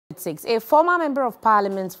politics. A former member of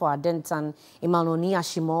parliament for Adentan,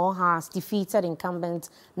 Ashie Moore, has defeated incumbent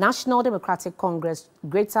National Democratic Congress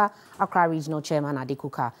Greater Accra Regional Chairman Ade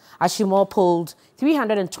Coker. Ashie Moore polled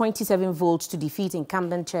 327 votes to defeat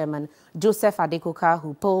incumbent chairman Joseph Ade Coker,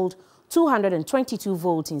 who polled 222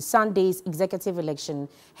 votes in Sunday's executive election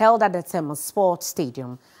held at the Tema Sports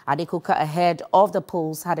Stadium. Ade Coker, ahead of the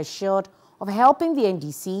polls, had assured of helping the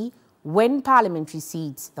NDC win parliamentary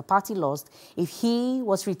seats the party lost if he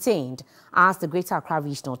was retained as the Greater Accra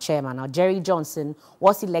Regional Chairman. Now, Jerry Johnson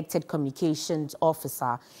was elected Communications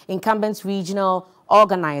Officer. Incumbent Regional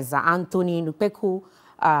Organizer Anthony Nupeku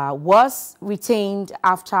was retained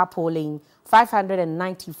after polling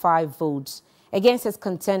 595 votes against his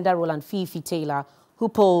contender Roland Fifi Taylor, who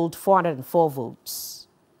polled 404 votes.